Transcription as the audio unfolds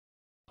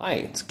Hi,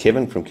 it's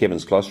Kevin from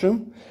Kevin's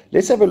Classroom.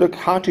 Let's have a look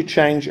how to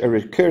change a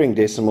recurring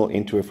decimal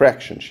into a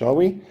fraction, shall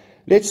we?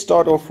 Let's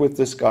start off with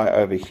this guy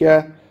over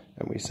here,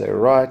 and we say,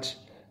 right,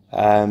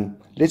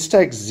 let's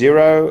take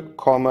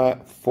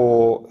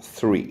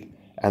 0,43,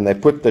 and they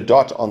put the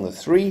dot on the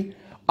 3.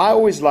 I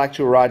always like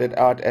to write it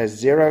out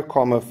as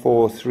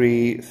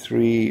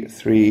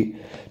 0,4333,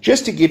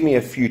 just to give me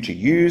a few to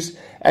use,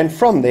 and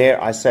from there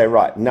I say,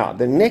 right, now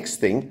the next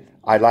thing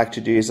I like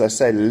to do is I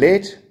say,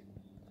 let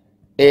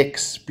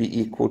x be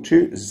equal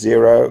to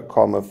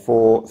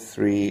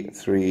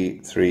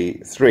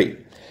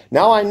 0,4333.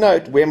 Now I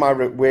note where my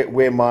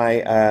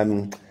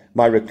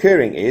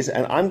recurring is,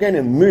 and I'm going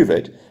to move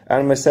it, and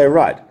I'm going to say,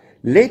 right,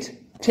 let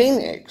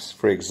 10x,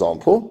 for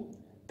example,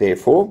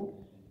 therefore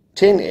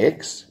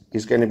 10x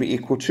is going to be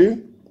equal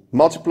to,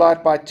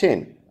 multiplied by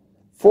 10,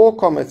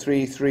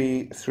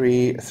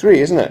 4,3333,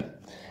 isn't it?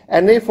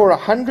 And therefore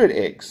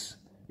 100x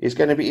is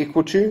going to be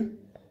equal to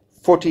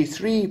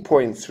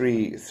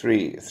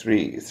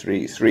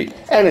 43.33333,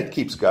 and it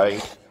keeps going.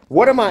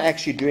 What am I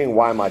actually doing?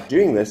 Why am I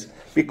doing this?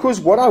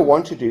 Because what I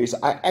want to do is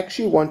I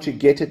actually want to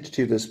get it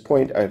to this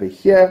point over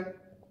here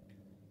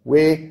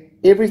where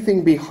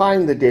everything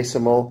behind the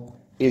decimal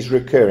is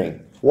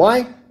recurring.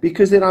 Why?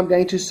 Because then I'm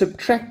going to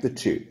subtract the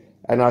two,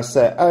 and I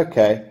say,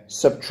 okay,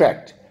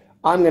 subtract.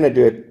 I'm going to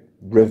do it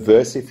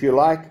reverse if you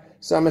like.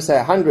 So I'm going to say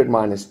 100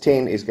 minus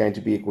 10 is going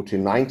to be equal to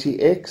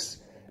 90x,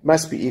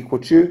 must be equal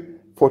to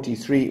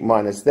 43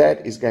 minus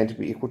that is going to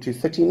be equal to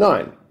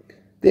 39.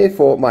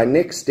 Therefore, my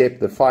next step,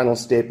 the final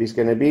step, is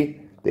going to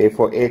be,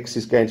 therefore, x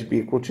is going to be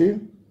equal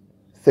to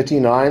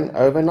 39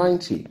 over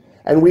 90.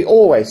 And we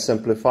always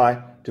simplify.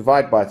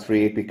 Divide by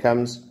 3, it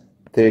becomes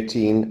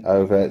 13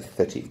 over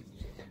 30.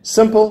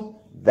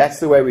 Simple. That's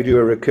the way we do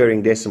a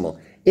recurring decimal.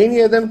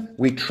 Any of them,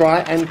 we try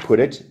and put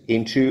it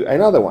into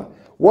another one.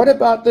 What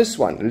about this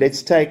one?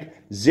 Let's take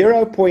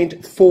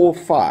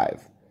 0.45.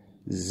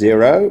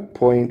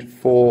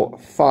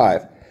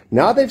 0.45.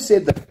 Now they've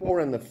said the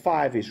 4 and the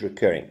 5 is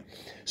recurring.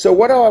 So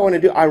what do I want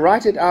to do? I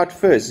write it out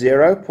first.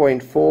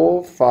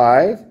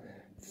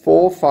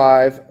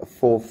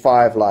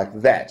 0.454545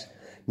 like that.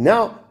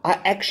 Now I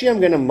actually am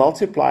going to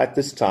multiply it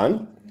this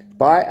time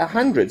by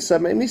 100. So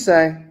let me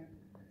say,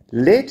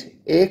 let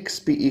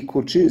x be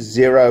equal to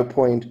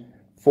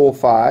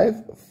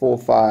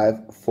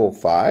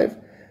 0.454545.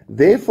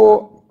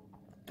 Therefore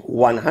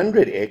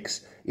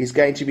 100x is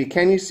going to be,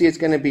 can you see it's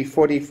going to be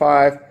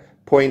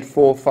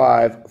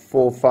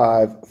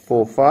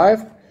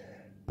 45.454545.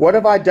 What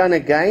have I done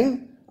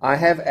again? I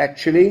have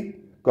actually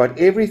got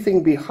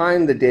everything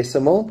behind the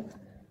decimal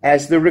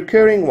as the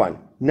recurring one.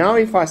 Now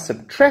if I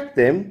subtract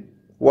them,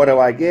 what do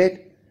I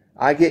get?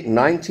 I get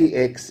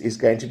 90x is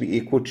going to be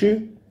equal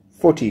to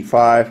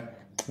 45.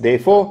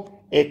 Therefore,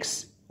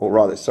 x, or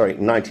rather, sorry,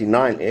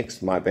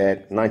 99x, my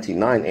bad,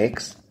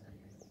 99x.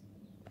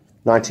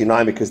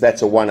 99 because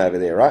that's a 1 over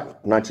there, right?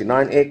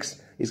 99x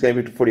is going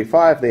to be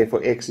 45, therefore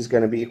x is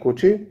going to be equal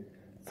to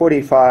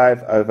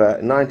 45 over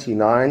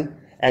 99,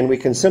 and we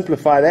can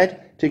simplify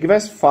that to give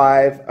us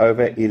 5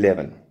 over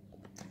 11.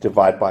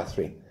 Divide by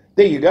 3.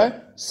 There you go,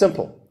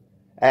 simple.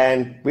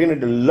 And we're going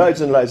to do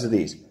loads and loads of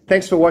these.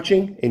 Thanks for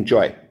watching,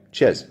 enjoy.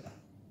 Cheers.